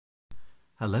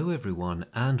Hello everyone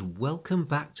and welcome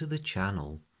back to the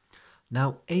channel.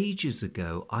 Now, ages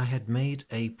ago I had made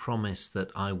a promise that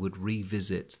I would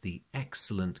revisit the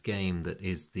excellent game that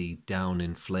is the Down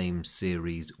in Flames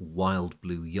series Wild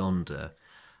Blue Yonder,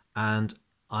 and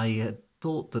I had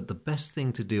thought that the best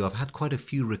thing to do, I've had quite a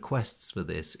few requests for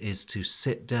this, is to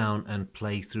sit down and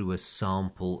play through a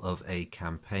sample of a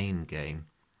campaign game.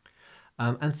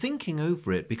 And thinking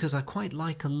over it, because I quite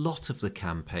like a lot of the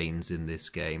campaigns in this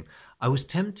game, I was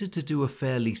tempted to do a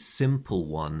fairly simple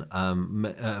one,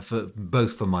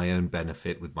 both for my own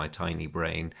benefit with my tiny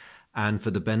brain and for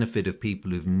the benefit of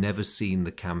people who've never seen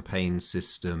the campaign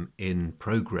system in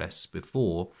progress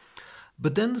before.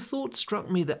 But then the thought struck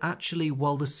me that actually,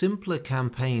 while the simpler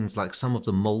campaigns, like some of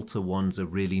the Malta ones, are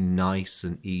really nice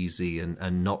and easy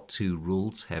and not too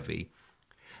rules heavy,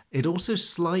 it also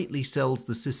slightly sells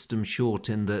the system short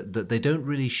in that they don't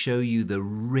really show you the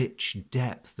rich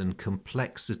depth and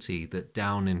complexity that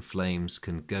Down in Flames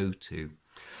can go to.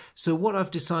 So what I've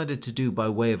decided to do by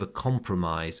way of a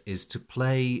compromise is to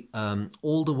play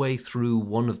all the way through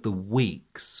one of the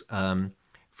weeks from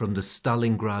the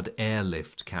Stalingrad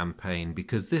Airlift Campaign,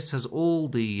 because this has all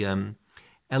the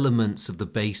elements of the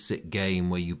basic game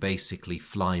where you basically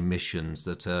fly missions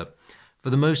that are, for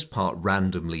the most part,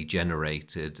 randomly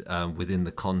generated within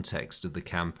the context of the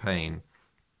campaign.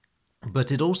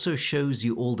 But it also shows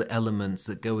you all the elements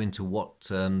that go into what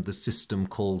the system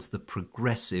calls the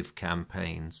progressive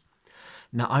campaigns.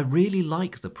 Now, I really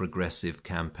like the progressive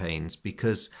campaigns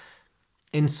because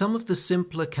in some of the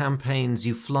simpler campaigns,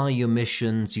 you fly your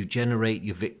missions, you generate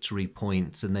your victory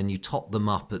points, and then you top them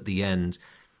up at the end,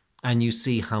 and you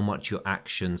see how much your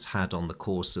actions had on the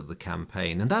course of the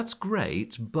campaign. And that's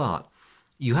great, but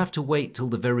you have to wait till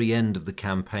the very end of the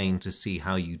campaign to see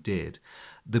how you did.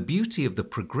 The beauty of the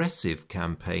progressive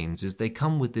campaigns is they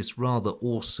come with this rather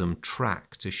awesome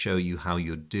track to show you how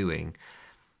you're doing.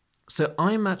 So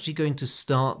I'm actually going to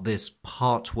start this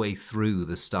partway through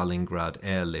the Stalingrad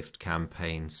Airlift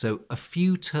Campaign. So a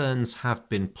few turns have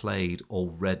been played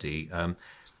already.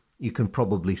 You can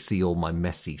probably see all my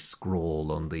messy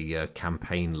scrawl on the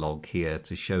campaign log here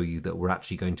to show you that we're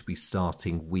actually going to be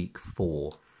starting week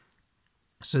 4.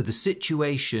 So the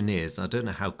situation is, I don't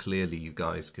know how clearly you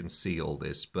guys can see all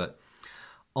this, but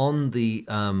on the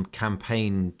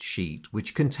campaign sheet,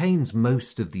 which contains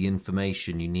most of the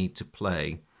information you need to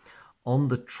play, on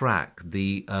the track,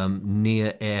 the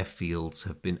near airfields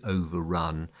have been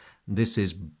overrun. This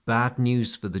is bad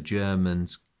news for the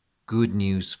Germans, good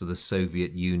news for the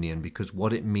Soviet Union, because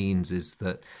what it means is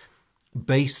that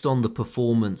based on the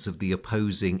performance of the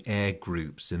opposing air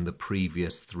groups in the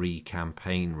previous 3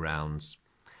 campaign rounds,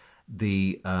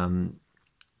 the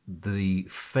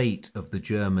fate of the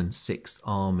German Sixth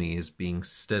Army is being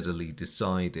steadily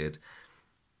decided.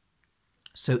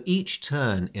 So each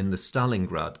turn in the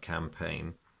Stalingrad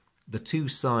campaign, the two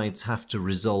sides have to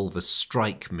resolve a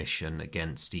strike mission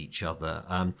against each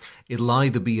other. It'll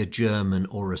either be a German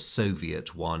or a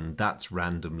Soviet one. That's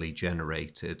randomly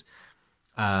generated.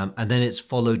 And then it's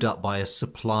followed up by a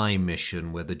supply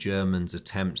mission where the Germans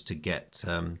attempt to get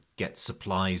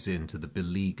supplies into the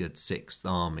beleaguered Sixth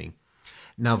Army.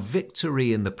 Now,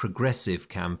 victory in the progressive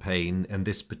campaign, and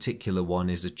this particular one,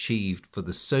 is achieved for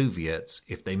the Soviets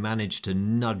if they manage to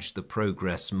nudge the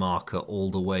progress marker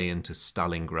all the way into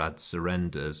Stalingrad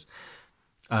surrenders.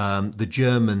 The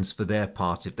Germans, for their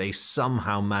part, if they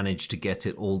somehow manage to get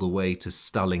it all the way to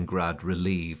Stalingrad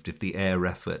relieved, if the air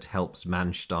effort helps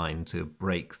Manstein to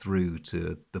break through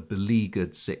to the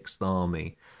beleaguered Sixth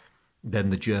Army, then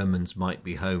the Germans might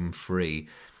be home free.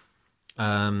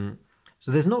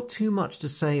 So there's not too much to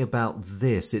say about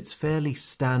this. It's fairly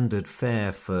standard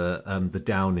fare for the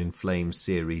Down in Flames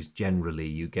series generally.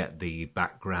 You get the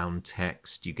background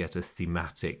text, you get a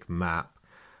thematic map,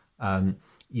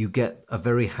 you get a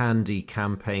very handy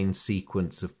campaign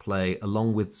sequence of play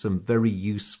along with some very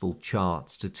useful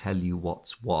charts to tell you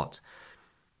what's what.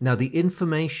 Now, the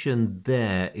information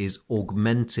there is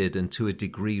augmented and to a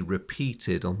degree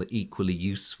repeated on the equally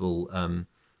useful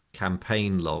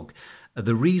campaign log.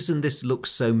 The reason this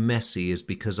looks so messy is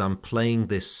because I'm playing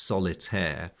this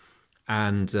solitaire,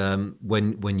 and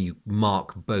when you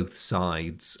mark both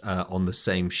sides on the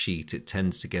same sheet, it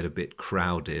tends to get a bit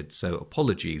crowded, so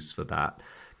apologies for that,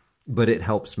 but it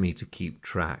helps me to keep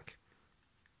track.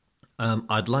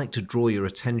 I'd like to draw your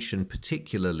attention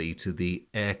particularly to the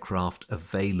aircraft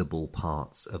available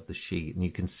parts of the sheet, and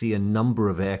you can see a number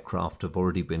of aircraft have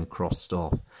already been crossed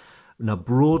off. Now,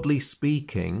 broadly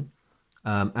speaking,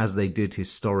 as they did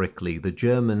historically, the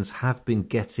Germans have been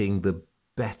getting the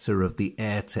better of the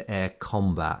air-to-air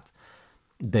combat.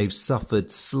 They've suffered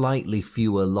slightly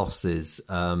fewer losses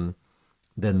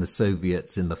then the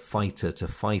Soviets in the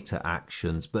fighter-to-fighter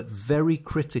actions, but very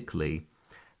critically,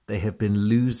 they have been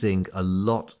losing a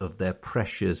lot of their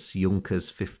precious Junkers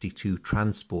 52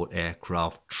 transport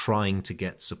aircraft trying to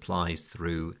get supplies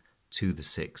through to the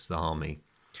Sixth Army.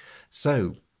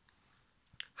 So,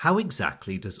 how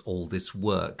exactly does all this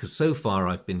work? Because so far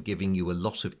I've been giving you a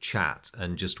lot of chat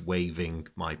and just waving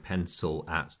my pencil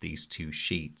at these two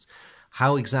sheets.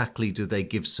 How exactly do they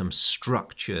give some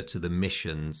structure to the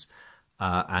missions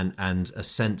and a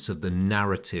sense of the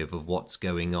narrative of what's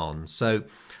going on? So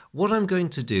what I'm going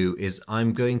to do is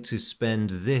I'm going to spend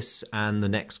this and the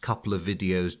next couple of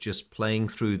videos just playing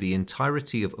through the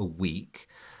entirety of a week,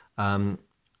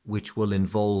 which will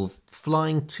involve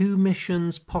flying 2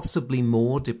 missions, possibly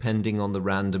more, depending on the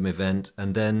random event,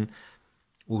 and then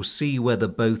we'll see whether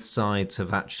both sides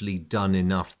have actually done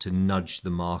enough to nudge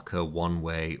the marker one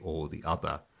way or the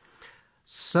other.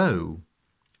 So,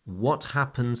 what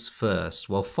happens first?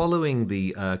 Well, following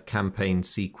the campaign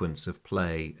sequence of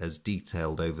play as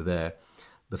detailed over there,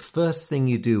 the first thing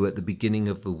you do at the beginning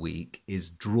of the week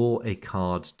is draw a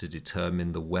card to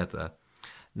determine the weather.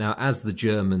 Now, as the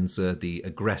Germans are the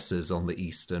aggressors on the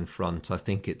Eastern Front, I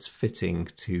think it's fitting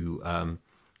to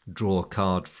draw a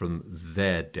card from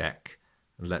their deck.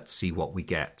 Let's see what we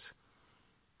get.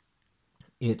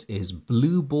 It is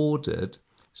blue bordered,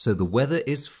 so the weather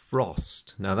is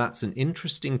frost. Now, that's an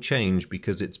interesting change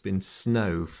because it's been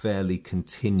snow fairly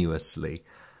continuously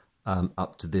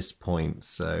up to this point.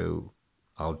 So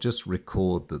I'll just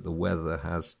record that the weather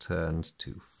has turned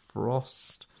to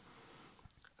frost.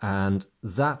 And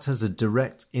that has a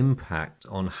direct impact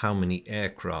on how many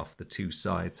aircraft the two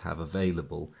sides have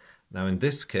available. Now, in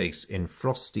this case, in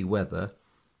frosty weather,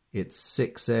 it's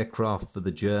 6 aircraft for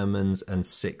the Germans and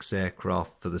 6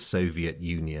 aircraft for the Soviet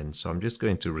Union. So I'm just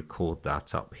going to record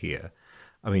that up here.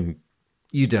 I mean,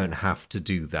 you don't have to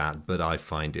do that, but I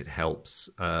find it helps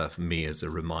me as a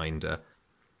reminder.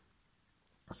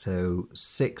 So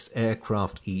 6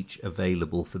 aircraft each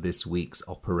available for this week's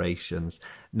operations.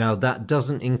 Now, that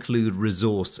doesn't include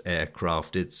resource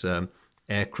aircraft. It's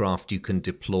aircraft you can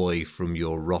deploy from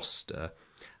your roster.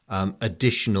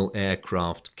 Additional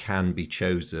aircraft can be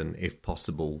chosen, if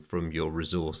possible, from your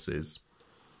resources.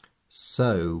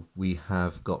 So we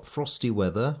have got frosty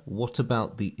weather. What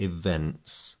about the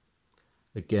events?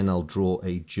 Again, I'll draw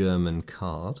a German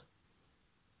card.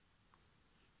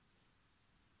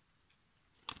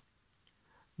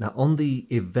 Now, on the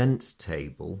event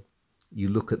table, you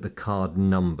look at the card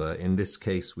number. In this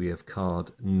case, we have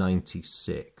card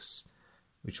 96,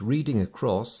 which reading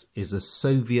across is a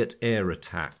Soviet air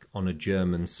attack on a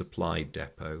German supply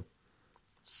depot.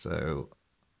 So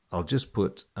I'll just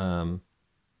put... oh,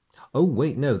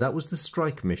 wait, no, that was the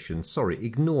strike mission. Sorry,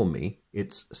 ignore me.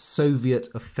 It's Soviet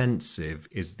offensive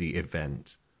is the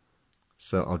event.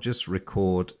 So I'll just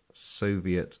record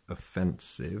Soviet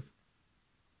offensive.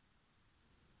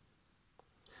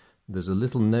 There's a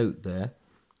little note there.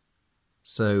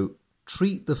 So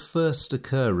treat the first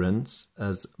occurrence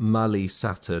as Mali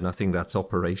Saturn. I think that's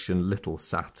Operation Little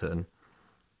Saturn.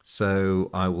 So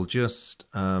I will just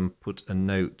put a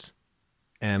note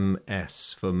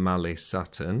MS for Mali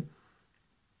Saturn,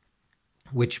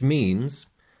 which means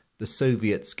the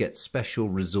Soviets get special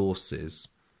resources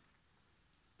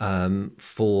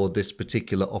for this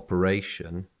particular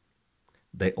operation.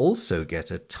 They also get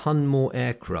a ton more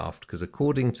aircraft because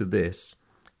according to this,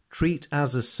 treat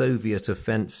as a Soviet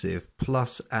offensive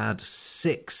plus add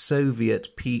 6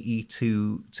 Soviet PE-2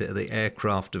 to the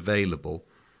aircraft available.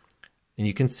 And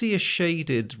you can see a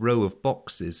shaded row of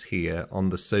boxes here on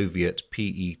the Soviet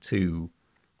PE-2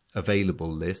 available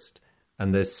list,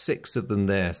 and there's 6 of them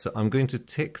there. So I'm going to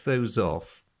tick those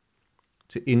off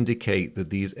to indicate that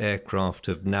these aircraft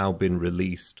have now been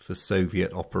released for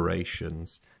Soviet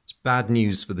operations. It's bad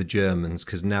news for the Germans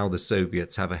because now the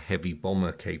Soviets have a heavy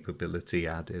bomber capability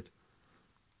added.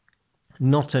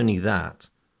 Not only that,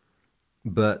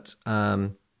 but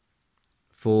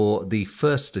for the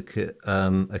first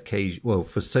occasion, well,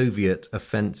 for Soviet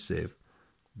offensive,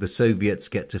 the Soviets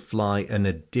get to fly an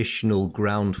additional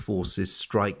ground forces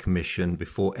strike mission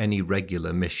before any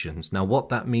regular missions. Now, what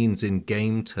that means in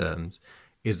game terms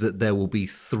is that there will be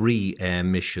 3 air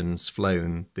missions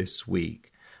flown this week.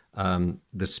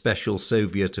 The special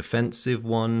Soviet offensive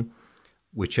one,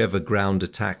 whichever ground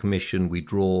attack mission we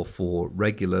draw for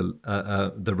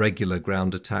the regular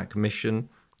ground attack mission,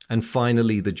 and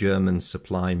finally the German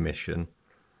supply mission.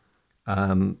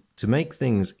 To make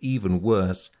things even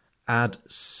worse, add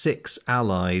 6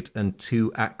 Allied and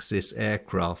 2 Axis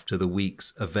aircraft to the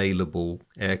week's available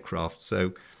aircraft.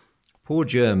 So, poor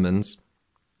Germans,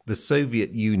 the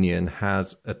Soviet Union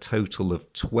has a total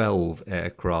of 12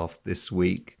 aircraft this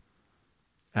week,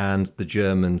 and the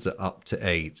Germans are up to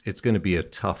 8. It's going to be a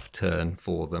tough turn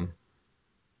for them.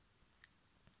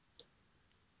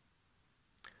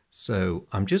 So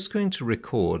I'm just going to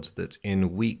record that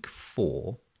in week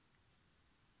 4,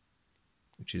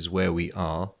 which is where we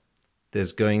are,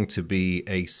 there's going to be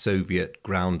a Soviet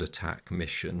ground attack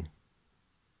mission.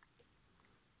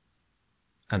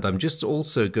 And I'm just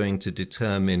also going to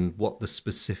determine what the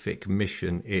specific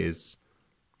mission is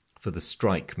for the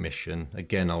strike mission.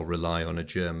 Again, I'll rely on a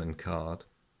German card.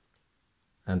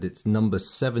 And it's number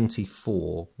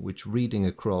 74, which reading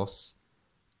across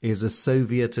is a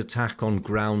Soviet attack on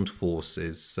ground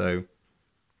forces. So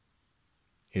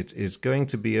it is going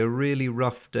to be a really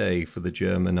rough day for the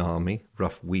German army.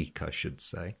 Rough week, I should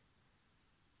say.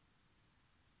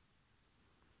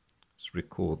 Let's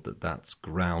record that that's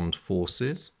ground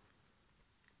forces.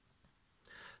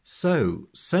 So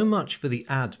much for the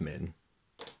admin.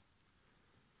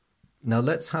 Now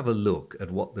let's have a look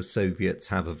at what the Soviets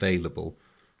have available.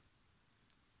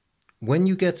 When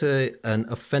you get an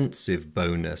offensive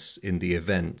bonus in the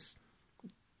events,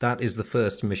 that is the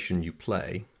first mission you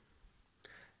play.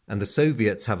 And the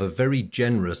Soviets have a very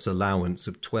generous allowance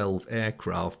of 12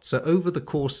 aircraft. So over the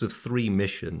course of 3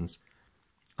 missions,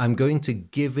 I'm going to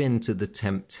give in to the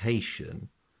temptation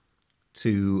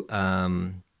to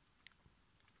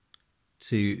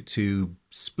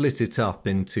split it up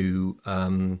into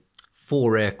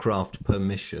 4 aircraft per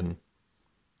mission.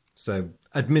 So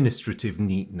administrative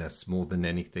neatness more than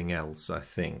anything else, I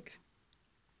think.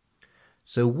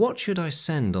 So what should I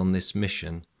send on this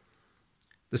mission?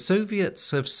 The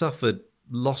Soviets have suffered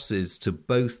losses to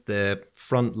both their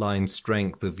frontline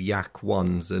strength of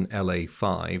Yak-1s and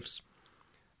LA-5s.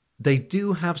 They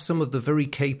do have some of the very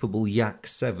capable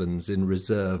Yak-7s in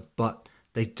reserve, but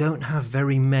they don't have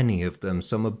very many of them,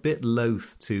 so I'm a bit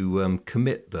loath to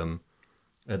commit them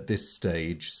at this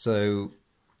stage. So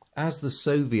as the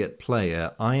Soviet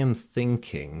player, I am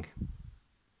thinking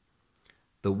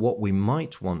that what we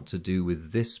might want to do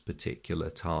with this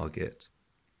particular target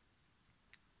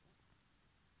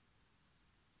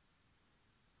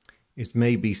is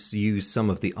maybe use some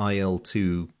of the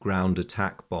IL-2 ground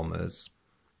attack bombers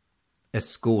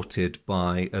escorted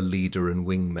by a leader and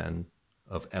wingman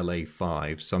of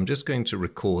LA-5. So I'm just going to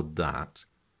record that.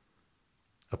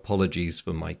 Apologies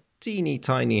for my teeny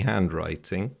tiny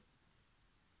handwriting.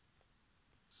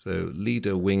 So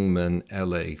leader wingman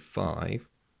LA-5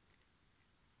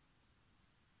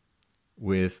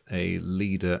 with a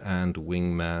leader and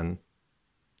wingman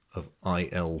of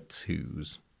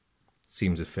IL-2s.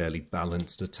 Seems a fairly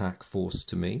balanced attack force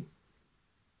to me.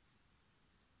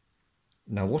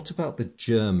 Now, what about the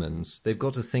Germans? They've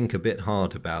got to think a bit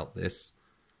hard about this.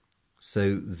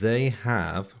 So they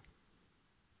have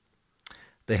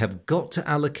got to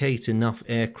allocate enough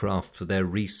aircraft for their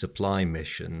resupply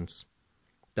missions.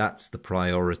 That's the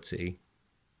priority.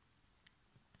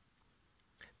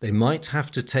 They might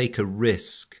have to take a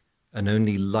risk and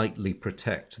only lightly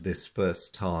protect this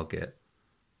first target.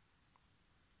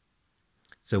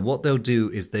 So what they'll do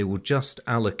is they will just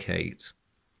allocate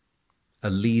a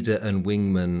leader and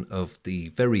wingman of the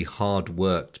very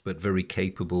hard-worked but very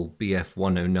capable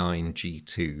Bf-109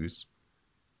 G2s.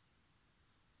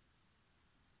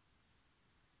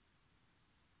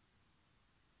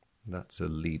 That's a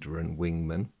leader and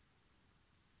wingman.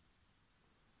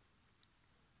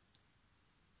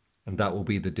 And that will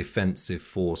be the defensive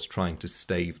force trying to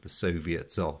stave the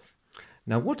Soviets off.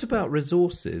 Now, what about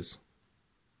resources?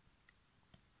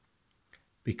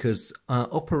 Because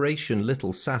Operation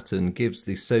Little Saturn gives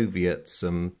the Soviets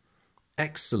some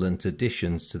excellent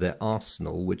additions to their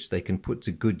arsenal, which they can put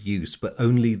to good use, but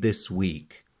only this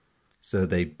week. So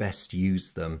they best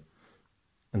use them.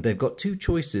 And they've got 2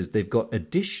 choices. They've got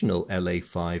additional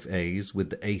LA-5As with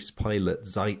the ace pilot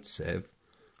Zaitsev,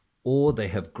 or they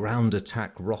have ground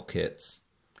attack rockets.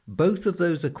 Both of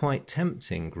those are quite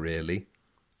tempting, really.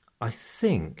 I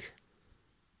think,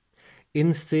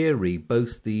 in theory,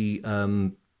 both the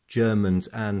Germans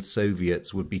and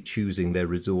Soviets would be choosing their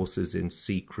resources in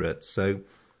secret. So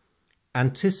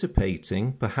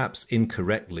anticipating, perhaps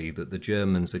incorrectly, that the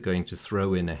Germans are going to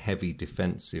throw in a heavy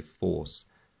defensive force,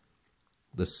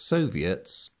 the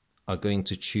Soviets are going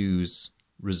to choose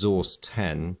resource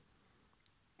 10,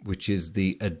 which is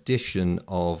the addition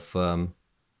of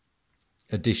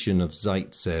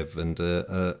Zaitsev and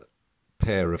a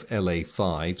pair of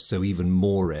LA-5, so even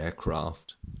more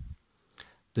aircraft.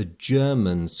 The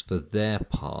Germans, for their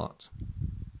part,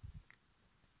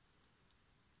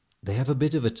 they have a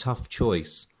bit of a tough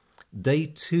choice. They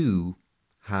too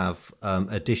have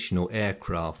additional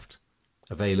aircraft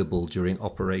available during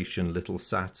Operation Little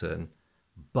Saturn,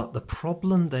 but the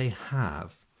problem they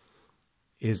have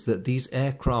is that these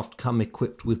aircraft come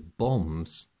equipped with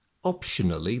bombs.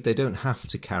 Optionally, they don't have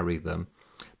to carry them.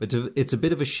 But it's a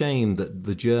bit of a shame that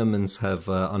the Germans have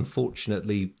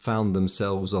unfortunately found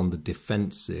themselves on the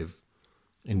defensive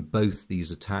in both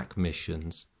these attack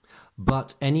missions.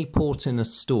 But any port in a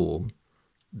storm,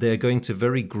 they're going to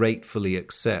very gratefully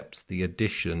accept the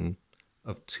addition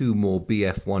of 2 more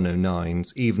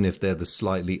Bf-109s, even if they're the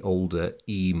slightly older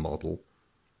E model.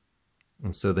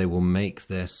 And so they will make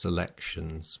their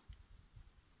selections.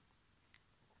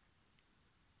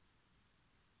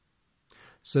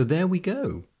 So there we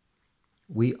go.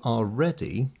 We are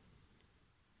ready,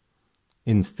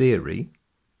 in theory,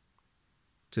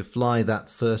 to fly that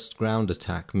first ground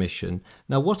attack mission.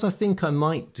 Now, what I think I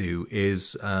might do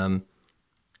is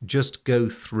just go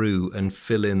through and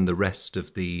fill in the rest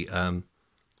of the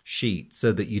sheet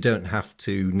so that you don't have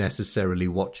to necessarily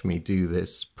watch me do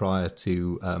this prior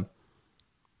to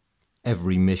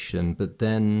every mission, but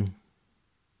then...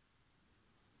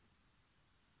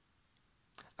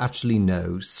 Actually,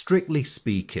 no. Strictly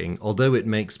speaking, although it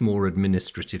makes more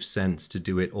administrative sense to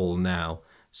do it all now,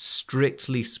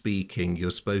 strictly speaking, you're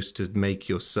supposed to make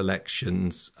your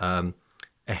selections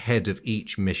ahead of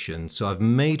each mission. So I've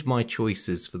made my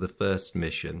choices for the first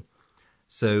mission.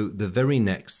 So the very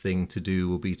next thing to do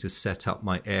will be to set up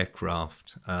my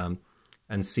aircraft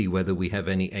and see whether we have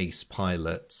any ace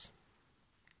pilots.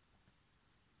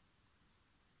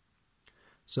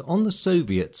 So on the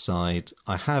Soviet side,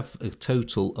 I have a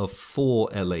total of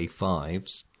 4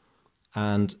 LA-5s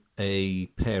and a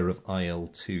pair of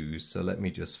IL-2s. So let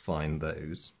me just find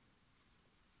those.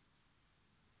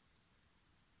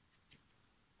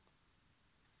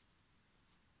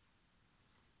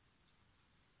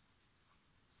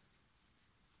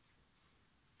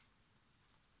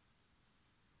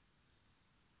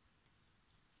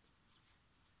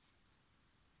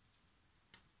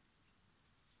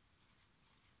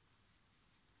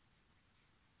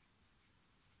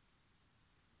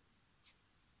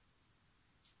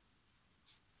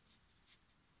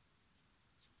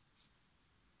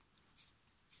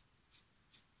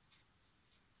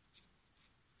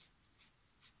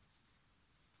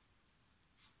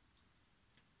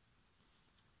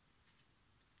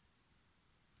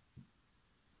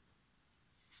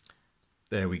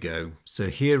 There we go. So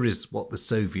here is what the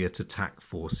Soviet attack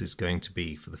force is going to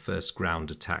be for the first ground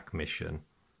attack mission.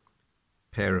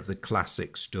 Pair of the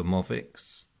classic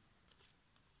Sturmoviks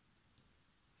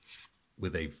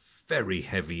with a very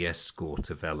heavy escort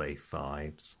of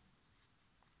LA-5s.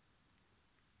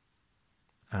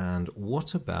 And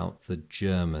what about the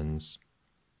Germans?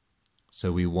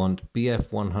 So we want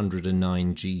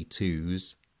Bf-109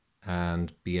 G2s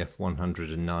and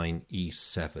Bf-109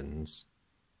 E7s.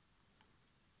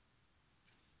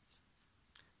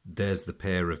 There's the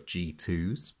pair of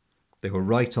G2s. They were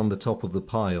right on the top of the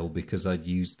pile because I'd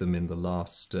used them in the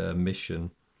last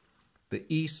mission. The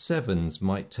E7s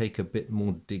might take a bit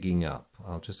more digging up.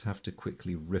 I'll just have to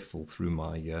quickly riffle through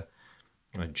my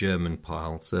German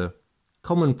pile. So,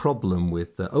 common problem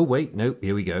with... oh wait, no,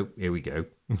 here we go, here we go.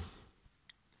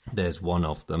 There's one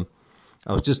of them.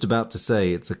 I was just about to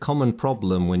say, it's a common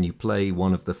problem when you play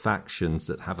one of the factions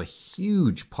that have a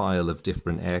huge pile of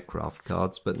different aircraft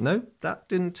cards, but no, that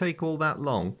didn't take all that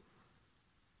long.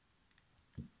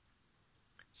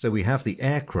 So we have the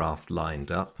aircraft lined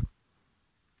up.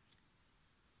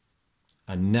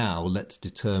 And now let's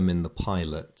determine the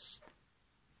pilots.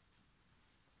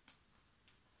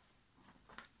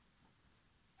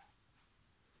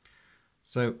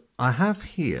 So I have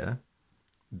here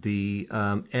the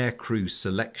aircrew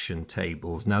selection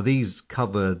tables. Now these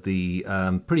cover the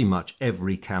pretty much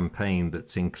every campaign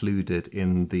that's included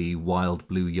in the Wild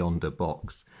Blue Yonder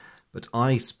box, but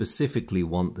I specifically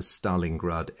want the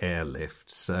Stalingrad Airlift.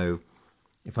 So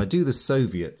if I do the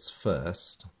Soviets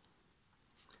first,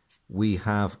 we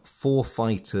have 4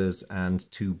 fighters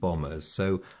and 2 bombers.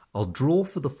 So I'll draw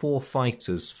for the 4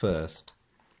 fighters first.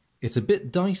 It's a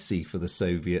bit dicey for the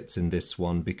Soviets in this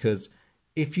one because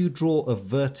if you draw a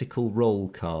vertical roll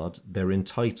card, they're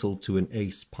entitled to an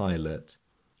ace pilot.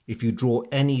 If you draw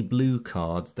any blue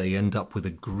cards, they end up with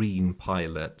a green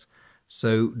pilot.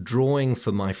 So drawing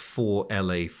for my 4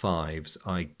 LA-5s,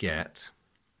 I get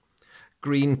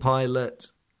green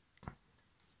pilot,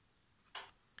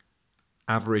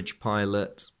 average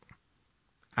pilot,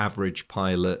 average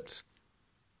pilot,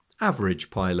 average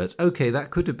pilot. Okay, that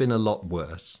could have been a lot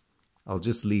worse. I'll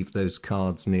just leave those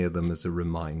cards near them as a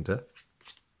reminder.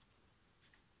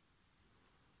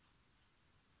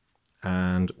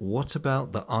 And what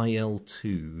about the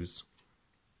IL-2s?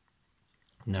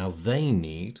 Now they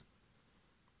need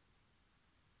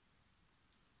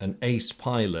an ace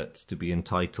pilot to be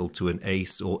entitled to an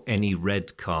ace or any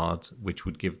red card, which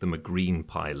would give them a green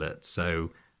pilot.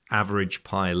 So average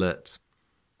pilot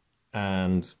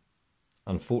and,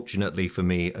 unfortunately for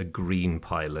me, a green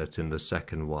pilot in the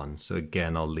second one. So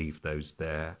again, I'll leave those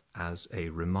there as a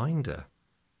reminder.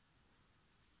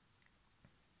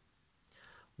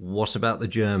 What about the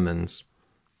Germans?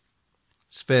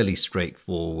 It's fairly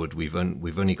straightforward. We've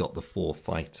only got the 4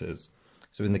 fighters.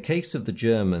 So in the case of the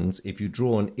Germans, if you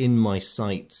draw an in my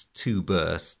sights 2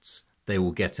 bursts, they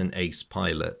will get an ace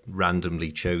pilot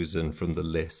randomly chosen from the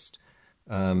list.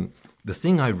 The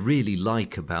thing I really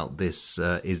like about this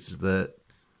is that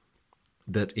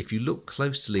if you look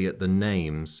closely at the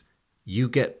names, you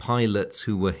get pilots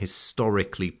who were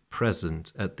historically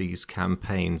present at these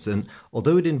campaigns. And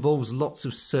although it involves lots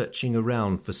of searching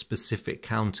around for specific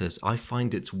counters, I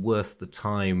find it's worth the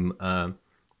time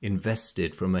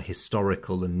invested from a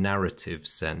historical and narrative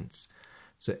sense.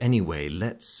 So anyway,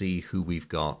 let's see who we've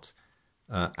got.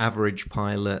 Average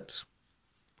pilot,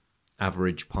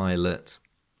 average pilot,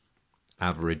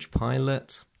 average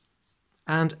pilot,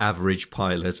 and average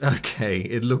pilot. Okay,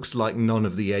 it looks like none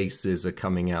of the aces are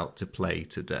coming out to play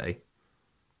today.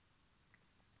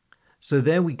 So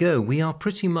there we go. We are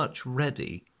pretty much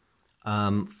ready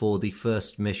for the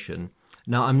first mission.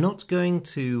 Now, I'm not going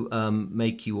to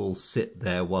make you all sit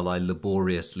there while I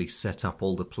laboriously set up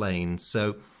all the planes.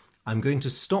 So I'm going to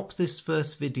stop this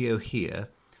first video here.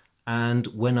 And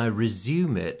when I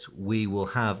resume it, we will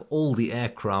have all the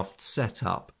aircraft set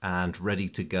up and ready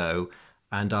to go.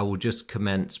 And I will just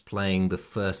commence playing the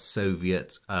first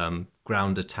Soviet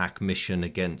ground attack mission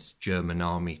against German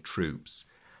army troops.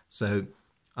 So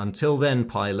until then,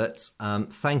 pilots,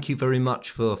 thank you very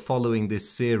much for following this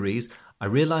series. I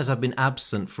realize I've been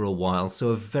absent for a while, so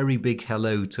a very big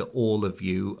hello to all of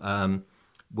you,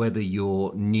 whether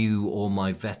you're new or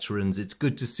my veterans. It's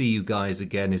good to see you guys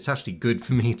again. It's actually good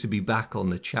for me to be back on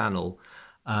the channel.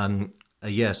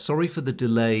 Yeah, sorry for the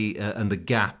delay and the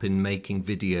gap in making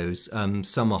videos.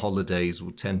 Summer holidays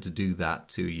will tend to do that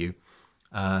to you.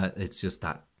 It's just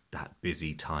that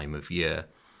busy time of year.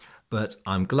 But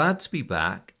I'm glad to be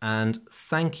back, and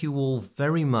thank you all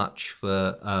very much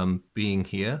for being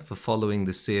here, for following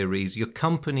the series. Your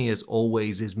company, as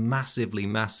always, is massively,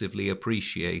 massively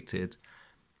appreciated.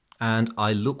 And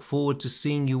I look forward to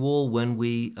seeing you all when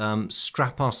we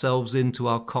strap ourselves into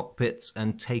our cockpits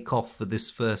and take off for this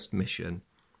first mission.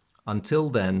 Until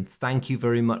then, thank you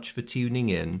very much for tuning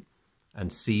in,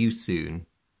 and see you soon.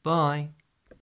 Bye.